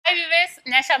viewers,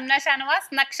 ഞാൻ ഷംന ഷാനവാസ്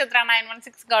നക്ഷത്ര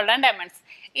 916 gold and diamonds.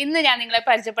 ഇന്ന് ഞാൻ നിങ്ങളെ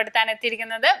പരിചയപ്പെടുത്താൻ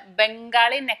എത്തിയിരിക്കുന്നത്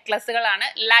ബംഗാളി നെക്ലസുകളാണ്.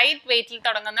 ലൈറ്റ് വെയിറ്റിൽ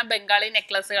തുടങ്ങുന്ന ബംഗാളി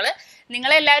നെക്ലസുകൾ.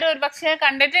 നിങ്ങളെല്ലാവരും ഒരുപക്ഷെ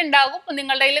കണ്ടിട്ടുണ്ടാകും,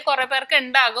 നിങ്ങളുടെ കയ്യിൽ കുറേ പേർക്ക്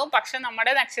ഉണ്ടാകും. പക്ഷെ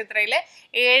നമ്മുടെ നക്ഷത്രയിൽ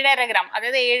 7.5 ഗ്രാം,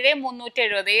 അതായത്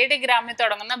 7,370 7 ഗ്രാമിൽ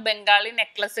തുടങ്ങുന്ന ബംഗാളി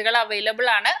നെക്ലസുകൾ അവൈലബിൾ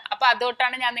ആണ്. അപ്പോൾ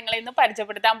അതുകൊണ്ടാണ് ഞാൻ നിങ്ങളെ ഇന്ന്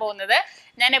പരിചയപ്പെടുത്താൻ പോകുന്നത്.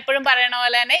 ഞാൻ എപ്പോഴും പറയണ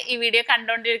പോലെ തന്നെ ഈ വീഡിയോ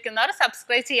കണ്ടുകൊണ്ടിരിക്കുന്നവർ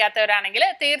സബ്സ്ക്രൈബ് ചെയ്യാത്തവരാണെങ്കിൽ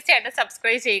തീർച്ചയായിട്ടും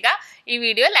സബ്സ്ക്രൈബ് ചെയ്യുക. ഈ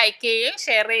വീഡിയോ ലൈക്ക് ചെയ്യുകയും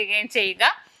ഷെയർ ചെയ്യുകയും ചെയ്യുക.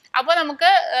 അപ്പോൾ നമുക്ക്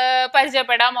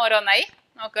പരിചയപ്പെടാം ഓരോന്നായി.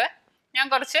 നോക്ക്, ഞാൻ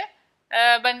കുറച്ച്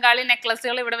ബംഗാളി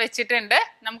നെക്ലസുകൾ ഇവിടെ വെച്ചിട്ടുണ്ട്.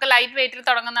 നമുക്ക് ലൈറ്റ് വെയിറ്റിൽ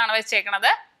തുടങ്ങുന്നതാണ്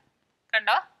വെച്ചേക്കണത്.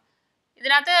 കണ്ടോ,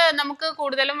 ഇതിനകത്ത് നമുക്ക്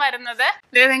കൂടുതലും വരുന്നത്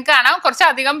നിങ്ങൾക്ക് കാണാം.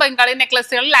 കുറച്ചധികം ബംഗാളി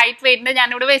നെക്ലസുകൾ ലൈറ്റ് വെയിറ്റിൻ്റെ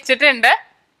ഞാനിവിടെ വെച്ചിട്ടുണ്ട്.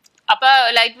 അപ്പോൾ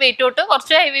ലൈറ്റ് വെയിറ്റ് തൊട്ട്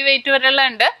കുറച്ച് ഹെവി വെയിറ്റ് വരെയുള്ള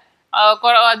ഉണ്ട്.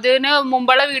 അതിന്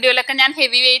മുമ്പുള്ള വീഡിയോയിലൊക്കെ ഞാൻ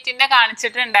ഹെവി വെയിറ്റിൻ്റെ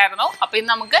കാണിച്ചിട്ടുണ്ടായിരുന്നു. അപ്പോൾ ഇത്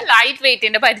നമുക്ക് ലൈറ്റ്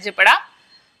വെയിറ്റിൻ്റെ പരിചയപ്പെടാം.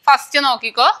 ഫസ്റ്റ്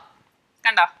നോക്കിക്കോ,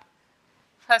 കണ്ടോ,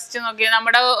 ഫസ്റ്റ് നോക്കി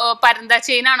നമ്മുടെ പരന്ത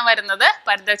ചെയിനാണ് വരുന്നത്.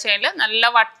 പരന്ത ചെയിനിൽ നല്ല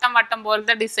വട്ടം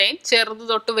പോലത്തെ ഡിസൈൻ, ചെറുത്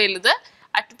തൊട്ട് വലുത്.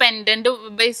 അറ്റ് പെൻഡന്റ്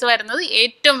ബേസ് വരുന്നത്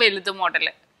ഏറ്റവും വലുത് മോഡൽ.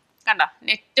 കണ്ടോ,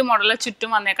 നെറ്റ് മോഡൽ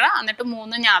ചുറ്റും വന്നേക്കണം. എന്നിട്ട്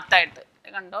 3 ഞാത്തായിട്ട്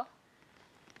കണ്ടോ,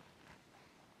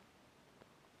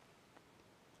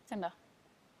 കണ്ടോ.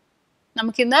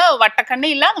 നമുക്കിന്ന് വട്ടക്കണ്ണി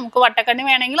ഇല്ല, നമുക്ക് വട്ടക്കണ്ണി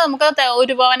വേണമെങ്കിൽ നമുക്ക്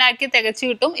 1 പവനാക്കി തികച്ചു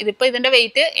കിട്ടും. ഇതിപ്പോൾ ഇതിന്റെ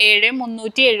വെയിറ്റ്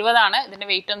 7,370 ഇതിന്റെ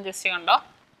വെയിറ്റ് ഒന്ന് ജസ്റ്റ് കണ്ടോ,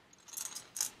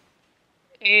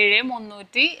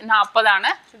 7,340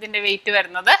 ഇതിന്റെ വെയിറ്റ്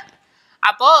വരുന്നത്.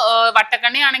 അപ്പോൾ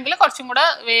വട്ടക്കണ്ണി ആണെങ്കിൽ കുറച്ചും കൂടെ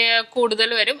കൂടുതൽ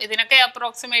വരും. ഇതിനൊക്കെ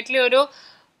അപ്രോക്സിമേറ്റ്ലി ഒരു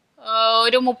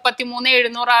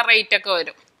 33,700 ആ റേറ്റ് ഒക്കെ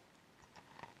വരും.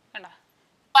 കണ്ടോ,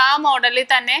 അപ്പം ആ മോഡലിൽ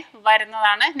തന്നെ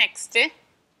വരുന്നതാണ് നെക്സ്റ്റ്.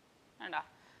 കണ്ടോ,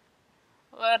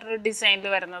 വേറൊരു ഡിസൈനിൽ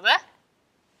വരുന്നത്.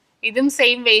 ഇതും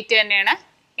സെയിം വെയിറ്റ് തന്നെയാണ്,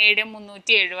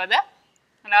 7,370.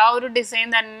 ആ ഒരു ഡിസൈൻ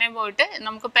തന്നെ പോയിട്ട്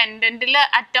നമുക്ക് പെൻഡന്റിൽ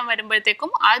അറ്റം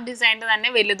വരുമ്പോഴത്തേക്കും ആ ഡിസൈനിൽ തന്നെ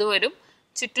വലുത് വരും.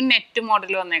 ചുറ്റും നെറ്റ്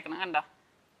മോഡൽ വന്നേക്കണം. കണ്ടോ,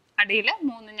 അടിയിൽ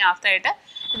 3 ഞാത്തായിട്ട്.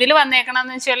 ഇതിൽ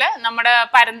വന്നേക്കണമെന്ന് വെച്ചാൽ നമ്മുടെ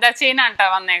പരന്ത ചെയിനാണ് കേട്ടോ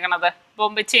വന്നേക്കണത്.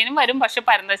 ബോംബെ ചെയിനും വരും, പക്ഷെ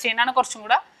പരന്ത ചെയിനാണ് കുറച്ചും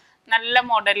കൂടെ നല്ല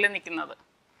മോഡലിൽ നിൽക്കുന്നത്.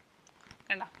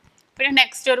 കണ്ടോ, പിന്നെ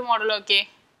നെക്സ്റ്റ് ഒരു മോഡൽ നോക്കിയേ.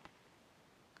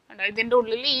 കണ്ടോ, ഇതിൻ്റെ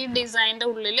ഉള്ളിൽ ഈ ഡിസൈനിൻ്റെ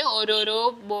ഉള്ളിൽ ഓരോരോ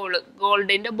ബോൾ,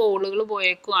 ഗോൾഡിൻ്റെ ബോളുകൾ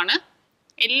പോയേക്കുവാണ്.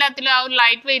 എല്ലാത്തിലും ആ ഒരു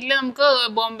ലൈറ്റ് വെയിറ്റിൽ നമുക്ക്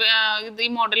ബോംബെ ഈ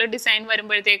മോഡൽ ഡിസൈൻ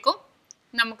വരുമ്പോഴത്തേക്കും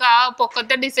നമുക്ക് ആ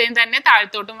പൊക്കത്തെ ഡിസൈൻ തന്നെ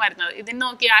താഴത്തോട്ടും വരുന്നത്. ഇതിന്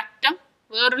നോക്കി അറ്റം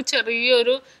വേറൊരു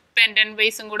ചെറിയൊരു പെൻഡന്റ്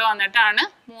ബേസും കൂടെ വന്നിട്ടാണ്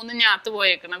 3 ഞാത്ത്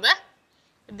പോയേക്കുന്നത്.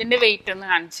 ഇതിൻ്റെ വെയിറ്റ് ഒന്ന്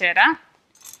കാണിച്ചു തരാം.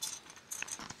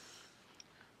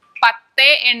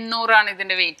 10,800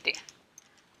 ഇതിൻ്റെ വെയിറ്റ്.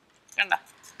 കണ്ടോ,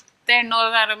 10,800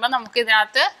 എന്ന് പറയുമ്പോൾ നമുക്ക്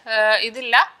ഇതിനകത്ത്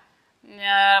ഇതില്ല,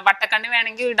 വട്ടക്കണ്ണി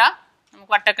വേണമെങ്കിൽ ഇടാം.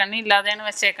 നമുക്ക് വട്ടക്കണ്ണി ഇല്ലാതെയാണ്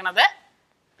വെച്ചേക്കണത്.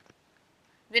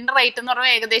 ഇതിൻ്റെ റേറ്റ് എന്ന്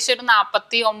പറയുമ്പോൾ ഏകദേശം ഒരു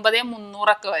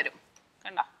 49,300 വരും.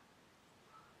 കണ്ടോ,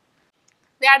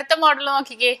 ഇത് അടുത്ത മോഡൽ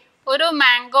നോക്കിക്കേ. ഒരു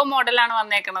മാംഗോ മോഡലാണ്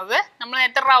വന്നേക്കുന്നത്. നമ്മൾ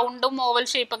നേരത്തെ റൗണ്ടും ഓവൽ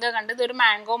ഷേപ്പൊക്കെ കണ്ട് ഇതൊരു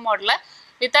മാംഗോ മോഡല്.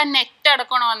 ഇത് ആ നെറ്റ്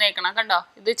അടക്കമാണ് വന്നേക്കണം. കണ്ടോ,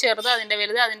 ഇത് ചെറുത്, അതിൻ്റെ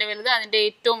വലുത്, അതിൻ്റെ വലുത്, അതിൻ്റെ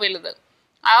ഏറ്റവും വലുത്.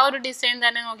 ആ ഒരു ഡിസൈൻ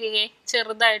തന്നെ നോക്കിക്കേ,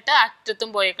 ചെറുതായിട്ട് അറ്റത്തും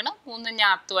പോയേക്കണം, 3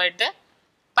 ഞാത്തുമായിട്ട്.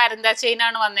 പരന്ത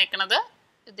ചെയിനാണ് വന്നേക്കണത്.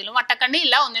 ഇതിലും വട്ടക്കണ്ണി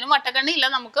ഇല്ല, ഒന്നിനും വട്ടക്കണ്ണി ഇല്ല.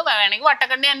 നമുക്ക് വേണമെങ്കിൽ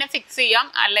വട്ടക്കണ്ണി തന്നെ ഫിക്സ് ചെയ്യാം,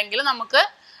 അല്ലെങ്കിൽ നമുക്ക്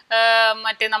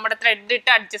മറ്റേ നമ്മുടെ ത്രെഡ് ഇട്ട്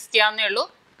അഡ്ജസ്റ്റ് ചെയ്യാവുന്നേ ഉള്ളൂ.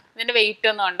 ഇതിൻ്റെ വെയിറ്റ്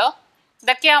ഒന്നും ഉണ്ടോ.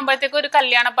 ഇതൊക്കെ ആകുമ്പോഴത്തേക്കും ഒരു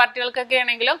കല്യാണ പാർട്ടികൾക്കൊക്കെ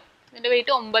ആണെങ്കിലും ഇതിൻ്റെ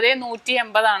വെയിറ്റ് 9,180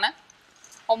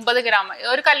 9 ഗ്രാം.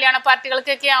 ഒരു കല്യാണ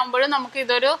പാർട്ടികൾക്കൊക്കെ ആകുമ്പോഴും നമുക്ക്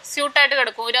ഇതൊരു സ്യൂട്ടായിട്ട്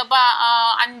കിടക്കും. ഒരു അപ്പോൾ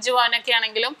 5 പവനൊക്കെ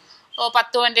ആണെങ്കിലും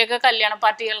 10 പവൻ്റെയൊക്കെ കല്യാണ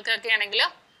പാർട്ടികൾക്കൊക്കെ ആണെങ്കിലും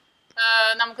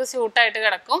നമുക്ക് സ്യൂട്ടായിട്ട്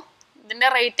കിടക്കും. ഇതിൻ്റെ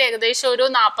റേറ്റ് ഏകദേശം ഒരു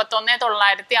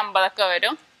 41,950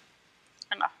 വരും.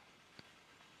 കണ്ടോ,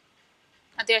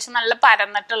 അത്യാവശ്യം നല്ല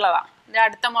പരന്നിട്ടുള്ളതാണ്. ഇത്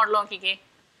അടുത്ത മോഡൽ നോക്കിക്കേ.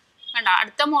 കണ്ടോ,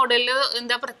 അടുത്ത മോഡലിൽ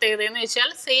എന്താ പ്രത്യേകത എന്ന് വെച്ചാൽ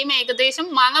സെയിം ഏകദേശം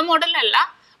മാങ്ങ മോഡലല്ല,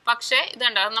 പക്ഷേ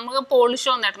ഇതുണ്ടോ നമുക്ക് പോളിഷ്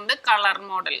വന്നിട്ടുണ്ട്, കളർ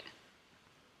മോഡൽ.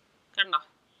 കണ്ടോ,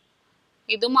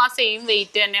 ഇതും ആ സെയിം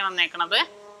വെയിറ്റ് തന്നെ വന്നേക്കണത്.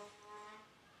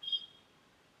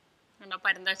 കണ്ടോ,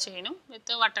 പരന്ത ചെയിനും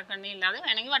വിത്ത് വട്ടക്കണ്ണി ഇല്ലാതെ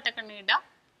വേണമെങ്കിൽ വട്ടക്കണ്ണി ഇടാം.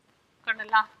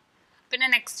 കണ്ടല്ലോ. പിന്നെ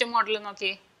നെക്സ്റ്റ് മോഡൽ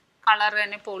നോക്കി, കളർ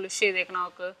തന്നെ പോളിഷ് ചെയ്തേക്കണം.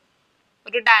 നമുക്ക്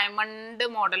ഒരു ഡയമണ്ട്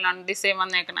മോഡലാണ് ഡിസൈൻ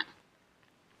വന്നേക്കണേ.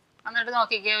 എന്നിട്ട്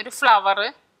നോക്കിക്കേ, ഒരു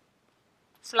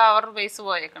ഫ്ലവർ ബേസ്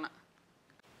പോയേക്കണം.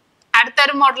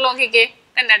 അടുത്തൊരു മോഡൽ നോക്കിക്കേ,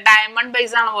 കണ്ട ഡയമണ്ട്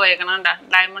ബേസ് ആണ് പോയേക്കണം. കണ്ടോ,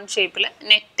 ഡയമണ്ട് ഷേപ്പിൽ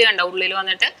നെറ്റ് കണ്ടോ ഉള്ളിൽ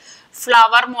വന്നിട്ട്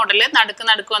ഫ്ലവർ മോഡൽ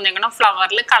നടുക്ക് വന്നേക്കണം.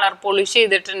 ഫ്ലവറിൽ കളർ പോളിഷ്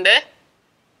ചെയ്തിട്ടുണ്ട്.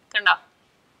 കണ്ടോ,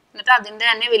 എന്നിട്ട് അതിൻ്റെ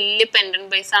തന്നെ വലിയ പെൻഡന്റ്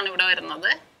ബേസ് ആണ് ഇവിടെ വരുന്നത്.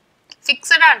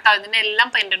 ഫിക്സഡ് ആണ് കേട്ടോ, ഇതിൻ്റെ എല്ലാം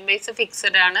പെൻഡന്റ് ബേസ്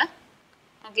ഫിക്സഡ് ആണ്.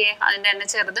 ഓക്കെ, അതിൻ്റെ തന്നെ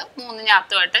ചെറുത് 3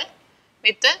 ഞാത്തുമായിട്ട്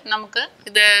വിത്ത് നമുക്ക്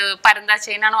ഇത് പരന്ത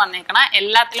ചെയിനാണ് വന്നേക്കണം.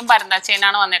 എല്ലാത്തിലും പരന്ത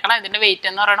ചെയിനാണ് വന്നേക്കണം. ഇതിൻ്റെ വെയിറ്റ്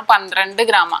എന്ന് പറയുന്നത് 12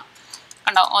 ഗ്രാമാണ്.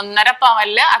 കണ്ടോ 1.5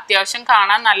 പവനില് അത്യാവശ്യം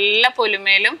കാണാൻ നല്ല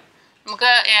പൊലിമയിലും നമുക്ക്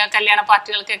കല്യാണ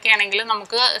പാർട്ടികൾക്കൊക്കെ ആണെങ്കിൽ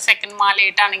നമുക്ക് സെക്കൻഡ്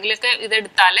മാലയിട്ടാണെങ്കിലൊക്കെ ഇത്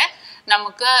എടുത്താല്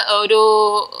നമുക്ക് ഒരു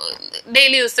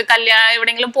ഡെയിലി യൂസ്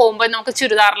എവിടെയെങ്കിലും പോകുമ്പോൾ നമുക്ക്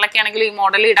ചുരിദാറിലൊക്കെ ആണെങ്കിൽ ഈ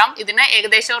മോഡൽ ഇടാം. ഇതിന്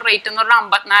ഏകദേശം റേറ്റ് എന്ന് പറഞ്ഞാൽ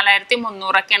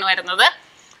 54,300 വരുന്നത്.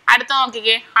 അടുത്ത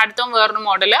നോക്കിക്കേ, അടുത്ത വേറൊരു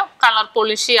മോഡല് കളർ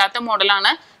പോളിഷ് ചെയ്യാത്ത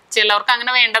മോഡലാണ്. ചിലവർക്ക്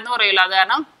അങ്ങനെ വേണ്ടെന്ന് പറയില്ല, അത്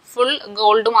കാരണം ഫുൾ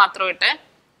ഗോൾഡ് മാത്രം ഇട്ട്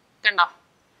കണ്ടോ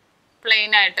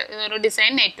പ്ലെയിൻ ആയിട്ട് ഇതൊരു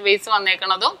design net vase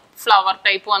വന്നേക്കണതും flower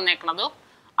type വന്നേക്കണതും.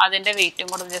 അതിന്റെ വെയിറ്റും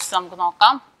കൂടെ ജസ്റ്റ് നമുക്ക്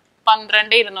നോക്കാം.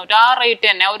 12,200 ആ റേറ്റ്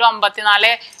തന്നെ, ഒരു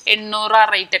 54,800 ആ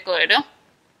റേറ്റ് ഒക്കെ വരും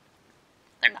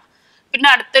കണ്ടോ. പിന്നെ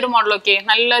അടുത്തൊരു മോഡൽ ഒക്കെ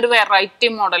നല്ലൊരു വെറൈറ്റി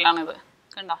മോഡലാണിത്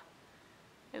കണ്ടോ.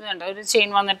 ഇത് കണ്ടോ ഒരു ചെയിൻ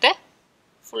വന്നിട്ട്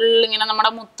ഫുൾ ഇങ്ങനെ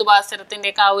നമ്മുടെ മുത്തുപാസരത്തിൻ്റെ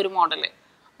ഒക്കെ ആ ഒരു മോഡല്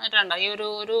എന്നിട്ടുണ്ടോ. ഈ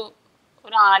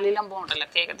ഒരു ആലിലം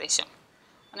മോഡലൊക്കെ ഏകദേശം.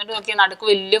 എന്നിട്ട് നോക്കി നടുക്ക്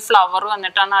വലിയ ഫ്ലവർ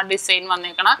വന്നിട്ടാണ് ആ ഡിസൈൻ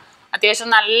വന്നേക്കണം. അത്യാവശ്യം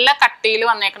നല്ല കട്ടിയിൽ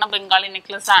വന്നേക്കണ ബംഗാളി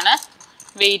നെക്ലസ് ആണ്.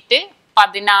 വെയിറ്റ്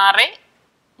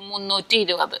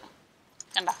 16,320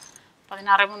 കണ്ട.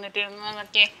 16,320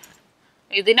 നോക്കിയേ.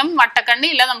 ഇതിനും വട്ടക്കണ്ണി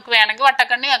ഇല്ല, നമുക്ക് വേണമെങ്കിൽ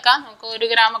വട്ടക്കണ്ണി വെക്കാം. നമുക്ക് 1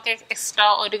 ഗ്രാമൊക്കെ എക്സ്ട്രാ,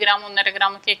 1 ഗ്രാം 1.5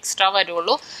 ഗ്രാമൊക്കെ എക്സ്ട്രാ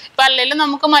വരുള്ളൂ. ഇപ്പം അല്ലെങ്കിൽ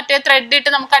നമുക്ക് മറ്റേ ത്രെഡ് ഇട്ട്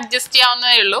നമുക്ക് അഡ്ജസ്റ്റ്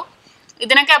ചെയ്യാവുന്നതേ ഉള്ളൂ.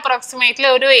 ഇതിനൊക്കെ അപ്രോക്സിമേറ്റ്ലി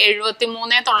ഒരു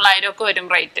 73,900 ഒക്കെ വരും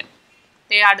റേറ്റ്.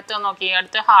 അടുത്ത് നോക്കി,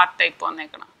 അടുത്ത് ഹാർട്ട് ടൈപ്പ്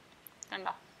വന്നേക്കണം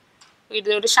കണ്ടോ.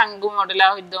 ഇതൊരു ശംഖു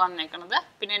മോഡലാണ് ഇത് വന്നേക്കണത്.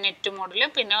 പിന്നെ നെറ്റ് മോഡല്,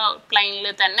 പിന്നെ പ്ലെയിനിൽ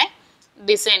തന്നെ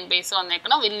ഡിസൈൻ ബേസ്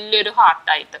വന്നേക്കണം വലിയൊരു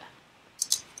ഹാർട്ടായിട്ട്.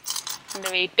 ഇതിൻ്റെ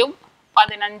വെയിറ്റും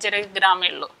 15.5 ഗ്രാമേ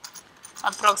ഉള്ളൂ.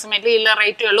 അപ്രോക്സിമേറ്റ്ലി ഇല്ല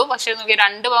റേറ്റേ ഉള്ളൂ. പക്ഷേ നോക്കി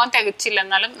 2 പവൻ തികച്ചില്ല,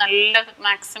 എന്നാലും നല്ല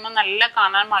മാക്സിമം നല്ല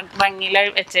കാണാൻ ഭംഗിയിലായി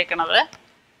വെച്ചേക്കണത്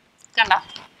കണ്ട.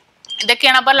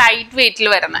 ഇതൊക്കെയാണ് അപ്പോൾ ലൈറ്റ് വെയിറ്റിൽ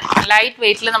വരുന്നത്. ലൈറ്റ്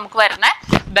വെയിറ്റിൽ നമുക്ക് വരുന്ന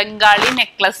ബംഗാളി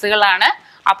നെക്ലസുകളാണ്.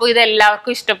 അപ്പോൾ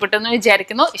ഇതെല്ലാവർക്കും ഇഷ്ടപ്പെട്ടെന്ന്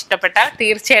വിചാരിക്കുന്നു. ഇഷ്ടപ്പെട്ടാൽ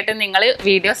തീർച്ചയായിട്ടും നിങ്ങൾ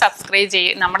വീഡിയോ സബ്സ്ക്രൈബ്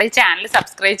ചെയ്യും, നമ്മുടെ ഈ ചാനൽ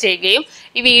സബ്സ്ക്രൈബ് ചെയ്യുകയും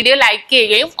ഈ വീഡിയോ ലൈക്ക്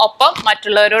ചെയ്യുകയും ഒപ്പം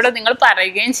മറ്റുള്ളവരോട് നിങ്ങൾ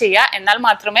പറയുകയും ചെയ്യുക. എന്നാൽ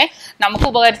മാത്രമേ നമുക്ക്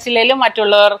ഉപകരിച്ചില്ലെങ്കിലും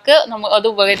മറ്റുള്ളവർക്ക് അത്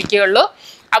ഉപകരിക്കുകയുള്ളൂ.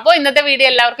 അപ്പോൾ ഇന്നത്തെ വീഡിയോ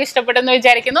എല്ലാവർക്കും ഇഷ്ടപ്പെട്ടെന്ന്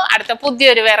വിചാരിക്കുന്നു. അടുത്ത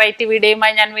പുതിയൊരു വെറൈറ്റി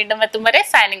വീഡിയോയുമായി ഞാൻ വീണ്ടും എത്തും വരെ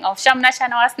സൈനിങ് ഓഫ്. ഷംന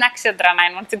ഷാനവാസ്, നക്ഷത്ര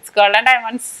 916 ഗോൾഡ് ആൻഡ്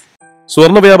ഡയമണ്ട്സ്.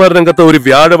 സ്വർണ്ണ വ്യാപാര രംഗത്ത് ഒരു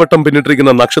വ്യാഴവട്ടം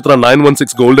പിന്നിട്ടിരിക്കുന്ന നക്ഷത്ര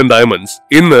 916 ഗോൾഡൻ ഡയമണ്ട്സ്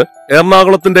ഇന്ന്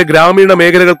എറണാകുളത്തിന്റെ ഗ്രാമീണ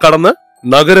മേഖലകൾ കടന്ന്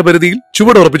നഗരപരിധിയിൽ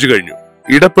ചുവടുറപ്പിച്ചു കഴിഞ്ഞു.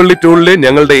 ഇടപ്പള്ളി ടോളിലെ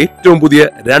ഞങ്ങളുടെ ഏറ്റവും പുതിയ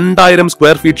 2000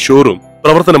 സ്ക്വയർ ഫീറ്റ് ഷോറൂം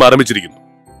പ്രവർത്തനം ആരംഭിച്ചിരിക്കുന്നു.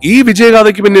 ഈ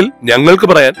വിജയഗാഥയ്ക്ക് പിന്നിൽ ഞങ്ങൾക്ക്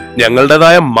പറയാൻ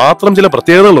ഞങ്ങളുടേതായ മാത്രം ചില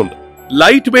പ്രത്യേകതകളുണ്ട്.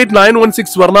 ലൈറ്റ് വെയ്റ്റ്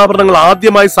 916 സ്വർണ്ണാഭരണങ്ങൾ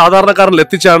ആദ്യമായി സാധാരണക്കാരനിൽ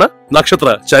എത്തിച്ചാണ് നക്ഷത്ര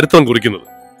ചരിത്രം കുറിക്കുന്നത്.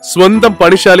 സ്വന്തം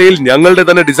പണിശാലയിൽ ഞങ്ങളുടെ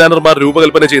തന്നെ ഡിസൈനർമാർ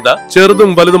രൂപകൽപ്പന ചെയ്ത ചെറുതും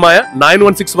വലുതുമായ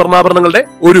 916 സ്വർണ്ണാഭരണങ്ങളുടെ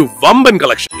ഒരു വമ്പൻ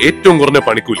കളക്ഷൻ. ഏറ്റവും കുറഞ്ഞ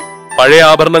പണിക്കൂലി, പഴയ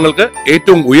ആഭരണങ്ങൾക്ക്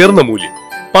ഏറ്റവും ഉയർന്ന മൂല്യം,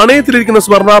 പണയത്തിലിരിക്കുന്ന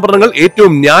സ്വർണ്ണാഭരണങ്ങൾ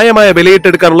ഏറ്റവും ന്യായമായ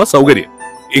വിലയിട്ടെടുക്കാനുള്ള സൗകര്യം.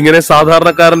 ഇങ്ങനെ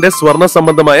സാധാരണക്കാരന്റെ സ്വർണ്ണ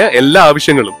സംബന്ധമായ എല്ലാ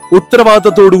ആവശ്യങ്ങളും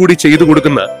ഉത്തരവാദിത്തത്തോടുകൂടി ചെയ്തു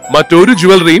കൊടുക്കുന്ന മറ്റൊരു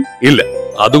ജുവലറിയും ഇല്ല.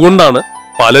 അതുകൊണ്ടാണ്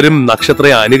പലരും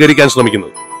നക്ഷത്രയെ അനുകരിക്കാൻ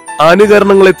ശ്രമിക്കുന്നത്.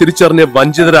 അനുകരണങ്ങളെ തിരിച്ചറിഞ്ഞ്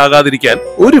വഞ്ചിതരാകാതിരിക്കാൻ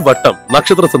ഒരു വട്ടം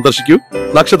നക്ഷത്ര സന്ദർശിക്കൂ.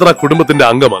 നക്ഷത്ര കുടുംബത്തിന്റെ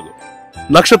അംഗമാകും.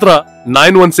 നക്ഷത്ര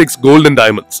 916 ഗോൾഡൻ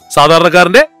ഡയമണ്ട്സ്,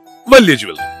 സാധാരണക്കാരന്റെ വലിയ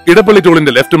ജുവലറി. ഇടപ്പള്ളി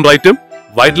ടോളിന്റെ ലെഫ്റ്റും റൈറ്റും,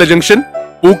 വൈറ്റ്ല ജംഗ്ഷൻ,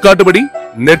 പൂക്കാട്ടുപടി,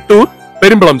 നെട്ടൂർ,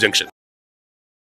 പെരുമ്പളം ജംഗ്ഷൻ.